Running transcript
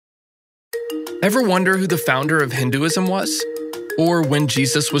Ever wonder who the founder of Hinduism was? Or when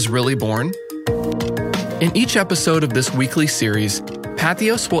Jesus was really born? In each episode of this weekly series,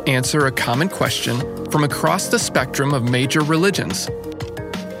 Patheos will answer a common question from across the spectrum of major religions.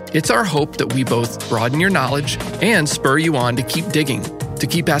 It's our hope that we both broaden your knowledge and spur you on to keep digging, to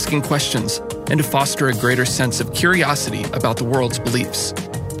keep asking questions, and to foster a greater sense of curiosity about the world's beliefs.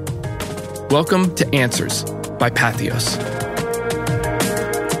 Welcome to Answers by Patheos.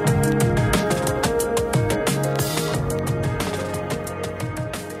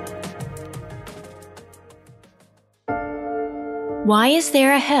 Why is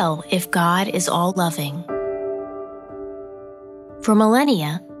there a hell if God is all-loving? For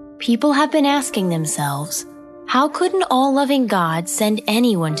millennia, people have been asking themselves, how could an all-loving God send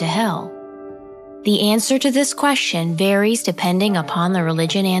anyone to hell? The answer to this question varies depending upon the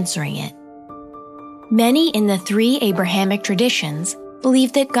religion answering it. Many in the three Abrahamic traditions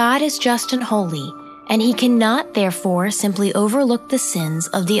believe that God is just and holy, and he cannot therefore simply overlook the sins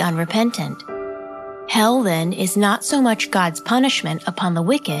of the unrepentant. Hell, then, is not so much God's punishment upon the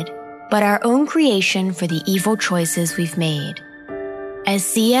wicked, but our own creation for the evil choices we've made. As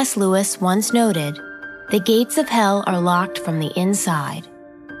C.S. Lewis once noted, the gates of hell are locked from the inside,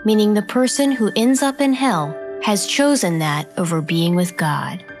 meaning the person who ends up in hell has chosen that over being with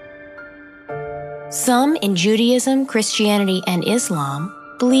God. Some in Judaism, Christianity, and Islam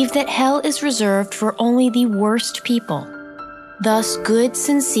believe that hell is reserved for only the worst people. Thus, good,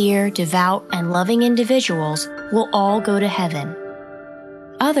 sincere, devout, and loving individuals will all go to heaven.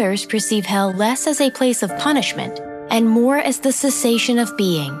 Others perceive hell less as a place of punishment and more as the cessation of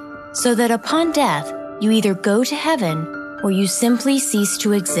being, so that upon death, you either go to heaven or you simply cease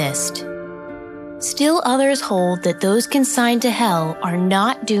to exist. Still others hold that those consigned to hell are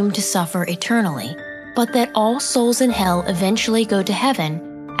not doomed to suffer eternally, but that all souls in hell eventually go to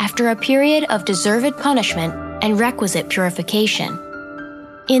heaven after a period of deserved punishment and requisite purification.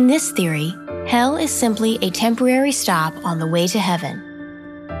 In this theory, hell is simply a temporary stop on the way to heaven.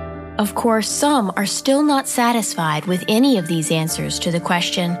 Of course, some are still not satisfied with any of these answers to the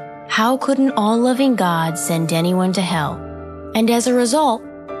question, how could an all-loving God send anyone to hell? And as a result,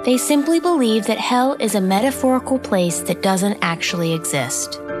 they simply believe that hell is a metaphorical place that doesn't actually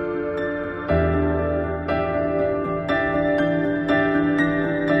exist.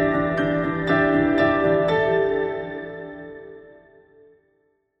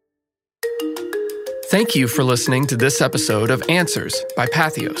 Thank you for listening to this episode of Answers by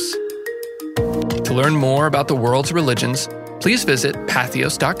Patheos. To learn more about the world's religions, please visit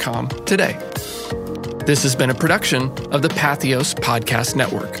patheos.com today. This has been a production of the Patheos Podcast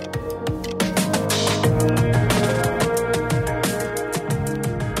Network.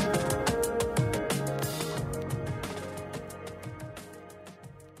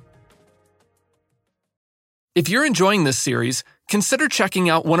 If you're enjoying this series, consider checking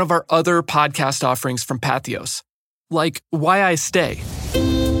out one of our other podcast offerings from Patheos, like Why I Stay.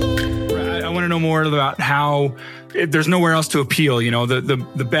 I want to know more about how there's nowhere else to appeal. You know,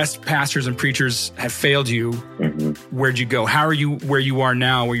 the best pastors and preachers have failed you. Mm-hmm. Where'd you go? How are you where you are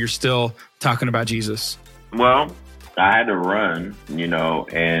now, where you're still talking about Jesus? Well, I had to run,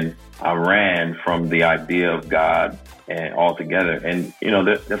 and I ran from the idea of God and altogether. And,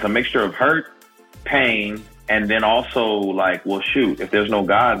 there's a mixture of hurt, pain, and then also like, well, shoot, if there's no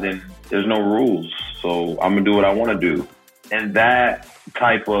God, then there's no rules. So I'm going to do what I want to do. And that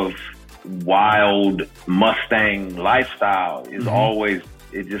type of wild Mustang lifestyle is always,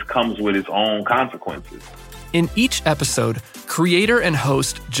 it just comes with its own consequences. In each episode, creator and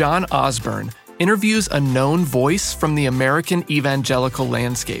host John Osborne interviews a known voice from the American evangelical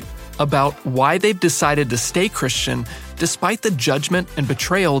landscape about why they've decided to stay Christian despite the judgment and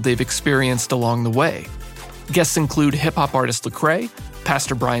betrayal they've experienced along the way. Guests include hip-hop artist Lecrae,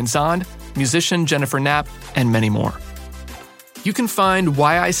 Pastor Brian Zahnd, musician Jennifer Knapp, and many more. You can find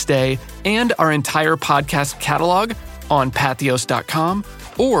Why I Stay and our entire podcast catalog on patheos.com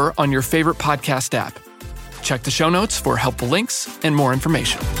or on your favorite podcast app. Check the show notes for helpful links and more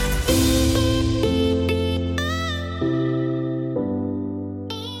information.